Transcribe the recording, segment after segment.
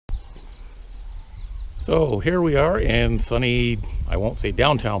So here we are in sunny, I won't say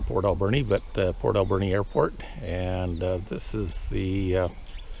downtown Port Alberni, but Port Alberni Airport. And this is the,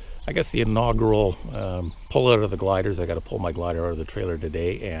 I guess the inaugural pull out of the gliders. I got to pull my glider out of the trailer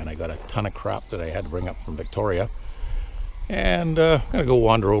today, and I got a ton of crap that I had to bring up from Victoria. And I'm going to go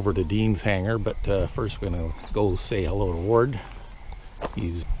wander over to Dean's hangar, but first we're going to go say hello to Ward.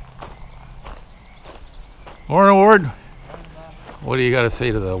 He's... Morning, Ward. What do you got to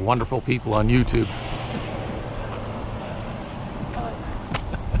say to the wonderful people on YouTube?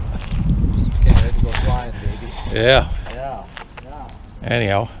 Can't wait to go flying, baby. Yeah. Yeah.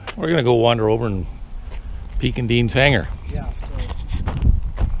 Anyhow, we're going to go wander over and peek in Dean's hangar. Yeah.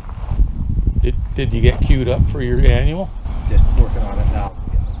 Did you get queued up for your annual? Just working on it now.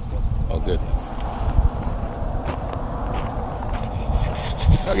 Oh, good.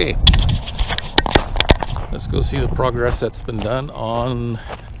 Okay. Let's go see the progress that's been done on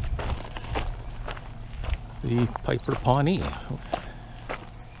the Piper Pawnee.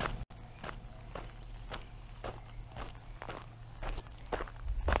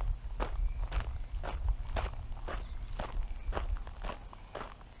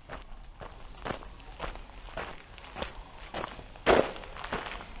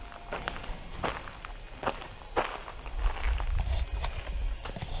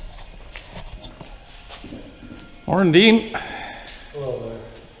 Morning, Dean. Hello there.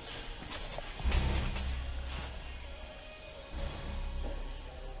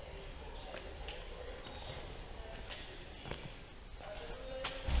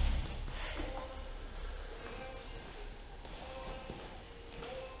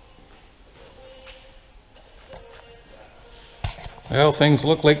 Well, things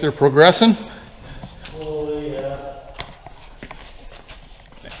look like they're progressing. Slowly, yeah.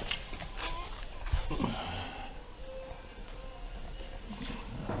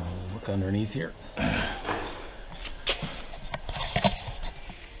 Look underneath here.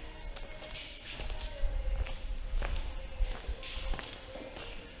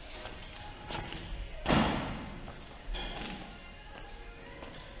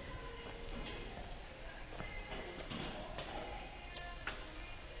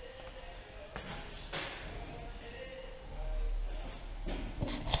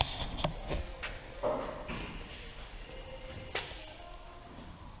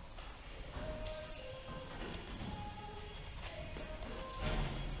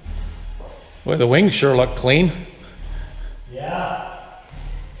 Boy, the wings sure look clean. Yeah.